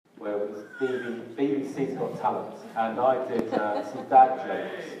BBC's Got Talent, and I did some dad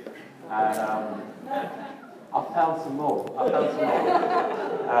jokes, and I found some more.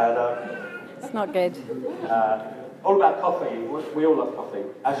 And, it's not good. All about coffee. We all love coffee.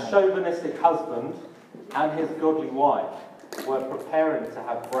 A chauvinistic husband and his godly wife were preparing to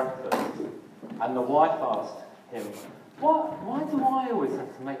have breakfast, and the wife asked him, why do I always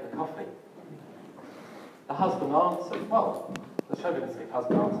have to make the coffee? The husband answered, the chauvinistic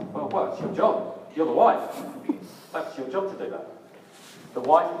husband answered, well, it's your job. You're the wife. That's your job to do that. The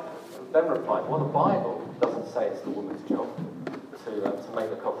wife then replied, the Bible doesn't say it's the woman's job to make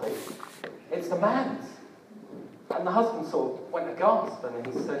the coffee. It's the man's. And the husband sort of went aghast, and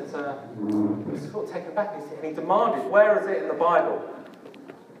he said, he was sort of taken aback, and he demanded, where is it in the Bible?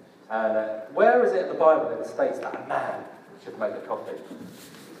 And where is it in the Bible that it states that a man should make the coffee?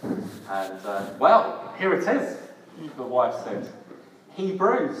 And, here it is, the wife said.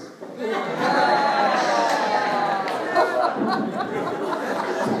 Hebrews.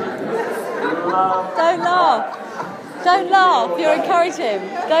 Don't laugh, you're encouraging him.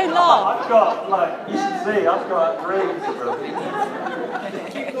 Don't laugh. I've got, you should see, I've got reams of them.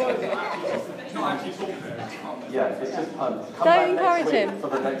 Yeah, it's just puns. Come Don't encourage him. For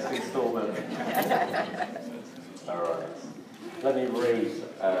the next instalment. Alright. Let me read.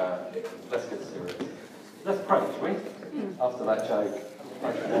 Let's get serious. Let's pray, shall we? After that joke.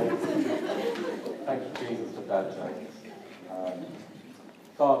 Thank you, Jesus, for that joke.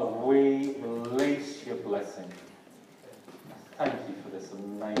 Father, we release your blessing. Thank you for this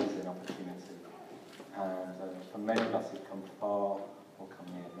amazing opportunity. And for many of us who've come far or come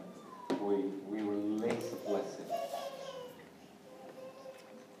near, we release a blessing.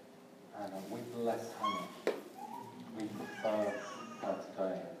 And we bless Hannah. We prefer her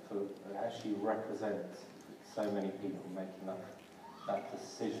today as she represents so many people making that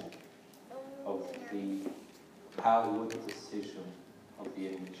decision of the outward decision of the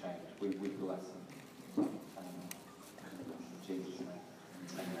inner change. We bless them. In Jesus' name.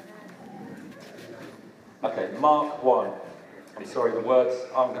 Amen. Okay, Mark 1. I'm sorry, the words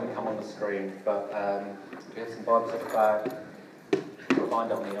aren't going to come on the screen, but if you have some Bibles at the back,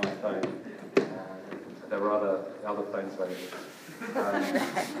 find it on the iPhone. There are other phones ready.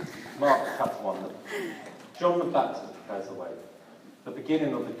 Mark chapter 1. John the Baptist prepares the way. The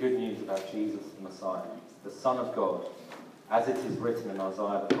beginning of the good news about Jesus the Messiah, the Son of God, as it is written in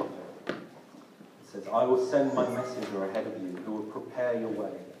Isaiah the prophet. It says, I will send my messenger ahead of you who will prepare your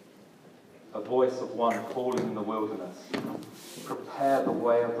way. A voice of one calling in the wilderness. Prepare the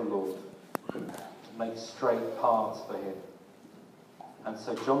way of the Lord. Make straight paths for him. And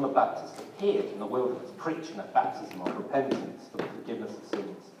so John the Baptist appeared in the wilderness, preaching a baptism of repentance for the forgiveness of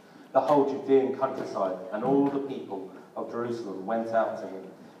sins. The whole Judean countryside and all the people of Jerusalem went out to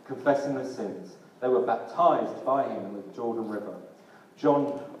him, confessing their sins. They were baptized by him in the Jordan River.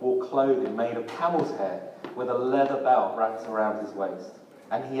 John wore clothing made of camel's hair with a leather belt wrapped around his waist,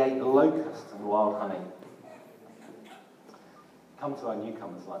 and he ate locusts and wild honey. Come to our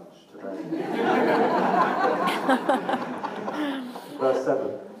newcomers' lunch today. Verse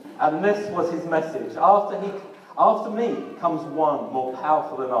 7. And this was his message. After me comes one more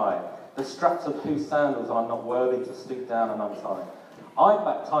powerful than I, the straps of whose sandals I'm not worthy to stoop down and untie. I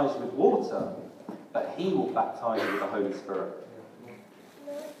baptize you with water, but he will baptize you with the Holy Spirit.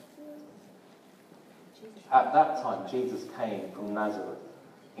 At that time, Jesus came from Nazareth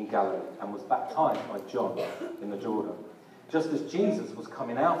in Galilee and was baptized by John in the Jordan. Just as Jesus was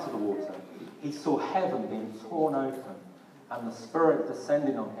coming out of the water, he saw heaven being torn open and the Spirit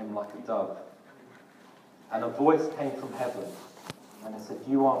descending on him like a dove. And a voice came from heaven, and it said,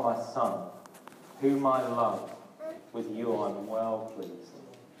 You are my Son, whom I love. With you I am well pleased.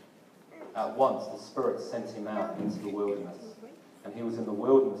 At once the Spirit sent him out into the wilderness, and he was in the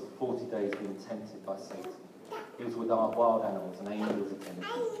wilderness for 40 days being tempted by Satan. He was with our wild animals, and angels attended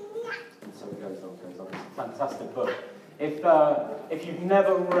him. And so it goes on. It's a fantastic book. If you've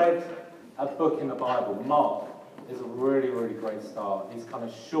never read a book in the Bible, Mark is a really, really great start. These kind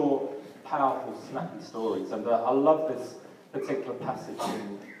of short, powerful, snappy stories. And I love this particular passage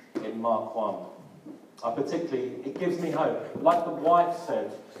in Mark 1. It gives me hope. Like the wife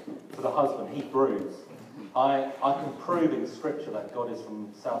said to the husband, Hebrews, I can prove in Scripture that God is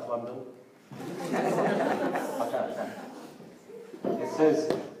from South London. Okay. It says,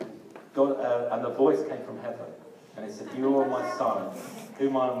 God, and the voice came from heaven, and it said, You are my Son,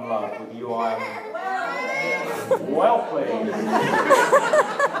 whom I am loved. With you I am well pleased.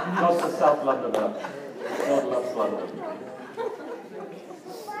 God's a South Londoner. God loves London.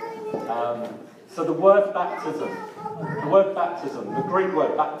 So the word baptism, the Greek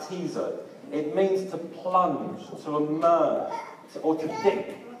word baptizo, it means to plunge, to immerse, or to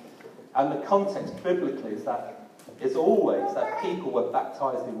dip. And the context biblically is always that people were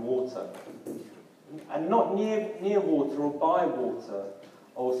baptized in water. And not near water or by water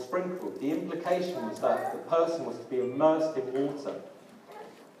or sprinkled. The implication was that the person was to be immersed in water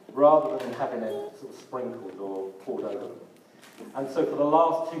rather than having it sort of sprinkled or poured over them. And so for the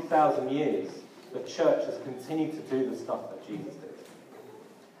last 2,000 years, the church has continued to do the stuff that Jesus did.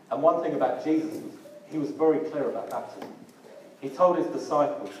 And one thing about Jesus was he was very clear about baptism. He told his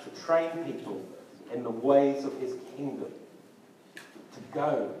disciples to train people in the ways of his kingdom. To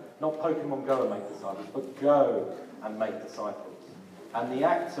go, not Pokemon Go and make disciples, but go and make disciples. And the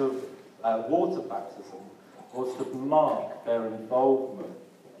act of water baptism was to mark their involvement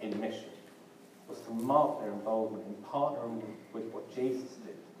in mission, was to mark their involvement in partnering with what Jesus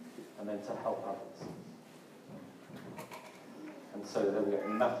did, and then to help others. And so there we go,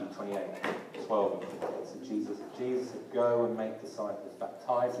 in Matthew 28:12, so Jesus said, go and make disciples,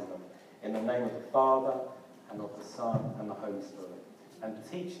 baptizing them in the name of the Father, and of the Son, and the Holy Spirit, and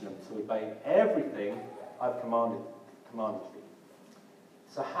teaching them to obey everything I've commanded you.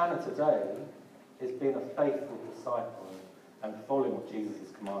 So Hannah today is being a faithful disciple and following what Jesus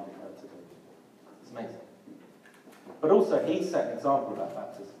has commanded her to do. It's amazing. But also, he set an example about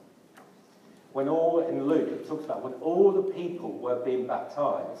baptism. In Luke, it talks about when all the people were being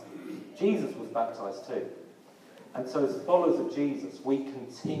baptized, Jesus was baptized too. And so as followers of Jesus, we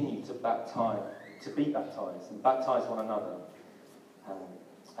continue to be baptized and baptize one another.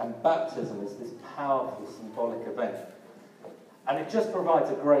 And baptism is this powerful symbolic event. And it just provides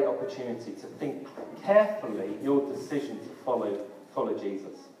a great opportunity to think carefully your decision to follow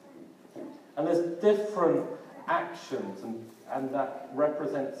Jesus. And there's different actions and that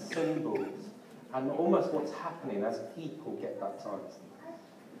represent symbols and almost what's happening as people get baptized.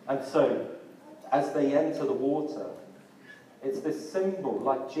 And so, as they enter the water, it's this symbol,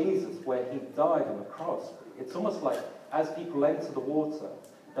 like Jesus, where he died on the cross. It's almost like as people enter the water,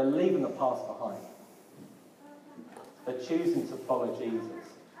 they're leaving the past behind. They're choosing to follow Jesus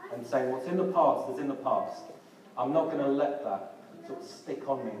and saying, what's in the past is in the past. I'm not going to let that sort of stick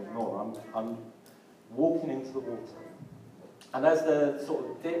on me anymore. I'm walking into the water. And as they're sort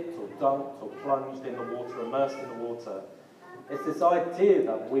of dipped or dunked or plunged in the water, immersed in the water, it's this idea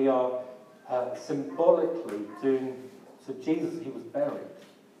that we are symbolically doing... So Jesus, he was buried.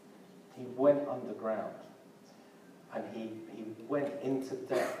 He went underground. And he went into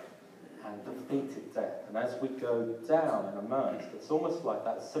death and defeated death. And as we go down and immerse, it's almost like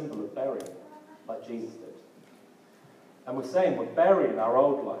that symbol of burying, like Jesus did. And we're saying we're burying our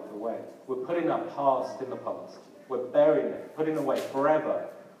old life away. We're putting our past in the past. We're burying it, putting it away forever,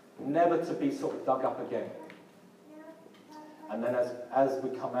 never to be sort of dug up again. And then as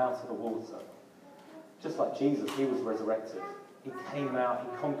we come out of the water, just like Jesus, he was resurrected. He came out,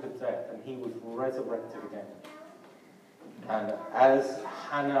 he conquered death, and he was resurrected again. And as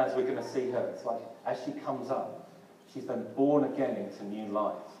Hannah, as we're going to see her, it's like as she comes up, she's then born again into new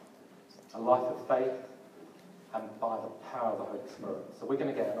life. A life of faith and by the power of the Holy Spirit. So we're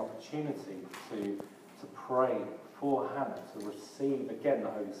going to get an opportunity to pray for Hannah, to receive again the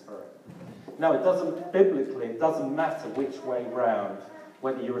Holy Spirit. Now, biblically, it doesn't matter which way round,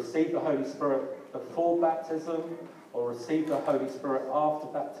 whether you receive the Holy Spirit before baptism or receive the Holy Spirit after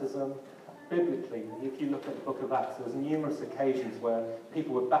baptism. Biblically, if you look at the book of Acts, there's numerous occasions where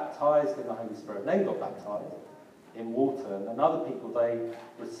people were baptized in the Holy Spirit, then got baptized in water, and then other people, they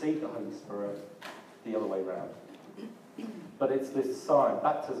received the Holy Spirit the other way around. But it's this sign,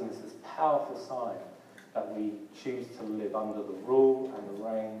 baptism is this powerful sign that we choose to live under the rule and the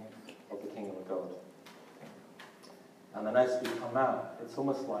reign of the kingdom of God. And then as we come out, it's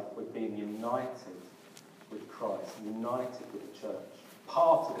almost like we're being united with Christ, united with the church,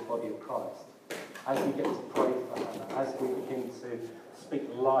 part of the body of Christ. As we get to pray for Hannah, as we begin to speak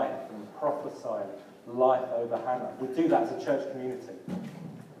life and prophesy life over Hannah, we do that as a church community.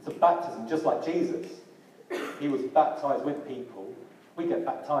 It's a baptism, just like Jesus. He was baptized with people. We get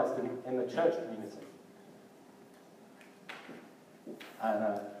baptized in the church community.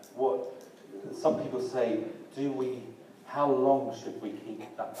 And what some people say, how long should we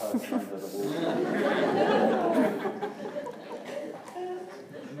keep that person under the water?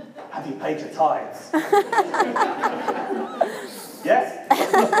 Have you paid your tithes? Yes?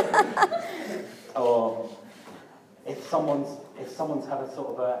 Or if someone's had a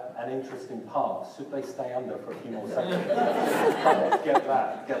sort of an interesting past, should they stay under for a few more seconds? Get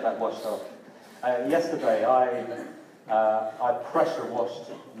that washed off. Yesterday, I pressure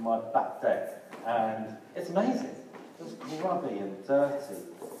washed my back deck, And it's amazing. It was grubby and dirty,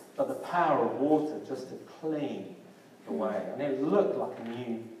 but the power of water just to clean the way. And it looked like a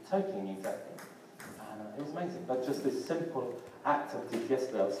new, totally new decking. And it was amazing. But just this simple act I did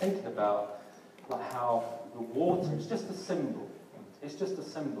yesterday, I was thinking about like how the water is just a symbol. It's just a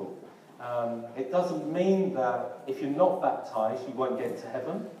symbol. It doesn't mean that if you're not baptized, you won't get to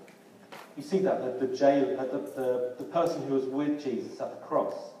heaven. You see that the person who was with Jesus at the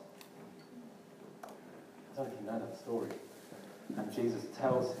cross. I don't know if you know that story. And Jesus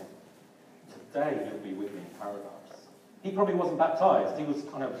tells him, today you'll be with me in paradise. He probably wasn't baptized. He was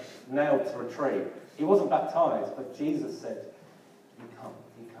kind of nailed to a tree. He wasn't baptized, but Jesus said, you come.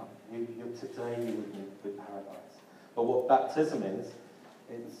 Today you're with me with paradise. But what baptism is,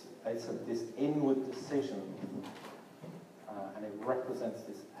 it's this inward decision, and it represents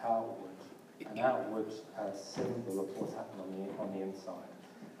this outward symbol of what's happened on the inside.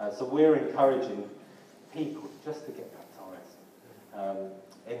 So we're encouraging people just to get baptized.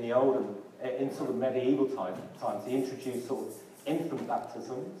 In sort of medieval times, they introduced sort of infant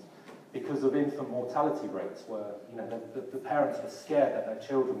baptisms because of infant mortality rates, where the parents were scared that their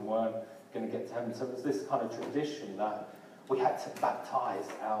children weren't going to get to heaven. So it was this kind of tradition that we had to baptize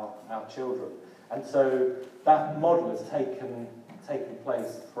our children. And so that model has taken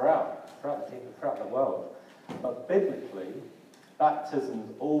place throughout the world. But biblically,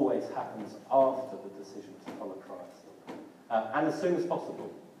 baptism always happens after the decision to follow Christ, and as soon as possible.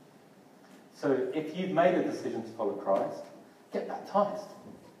 So if you've made a decision to follow Christ, get baptized.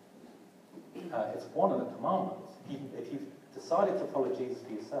 It's one of the commandments. If you've decided to follow Jesus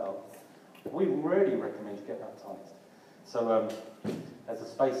for yourself, we really recommend you get baptized. So there's a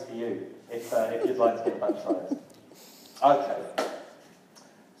space for you if you'd like to get baptized. Okay.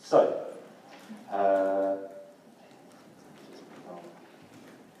 So,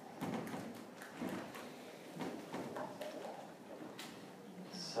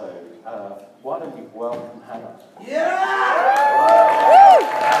 why don't we welcome Hannah? Yeah!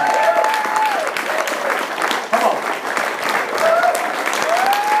 Come on.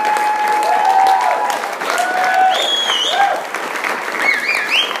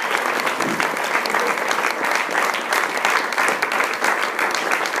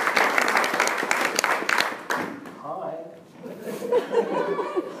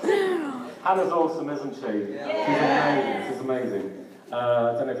 Hannah's awesome, isn't she? Yeah. She's amazing. I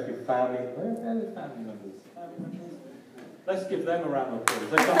don't know if your family... Where are the family members? Let's give them a round of applause.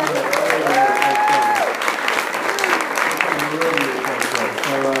 They've done a really great job.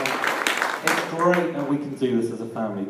 So it's great that we can do this as a family.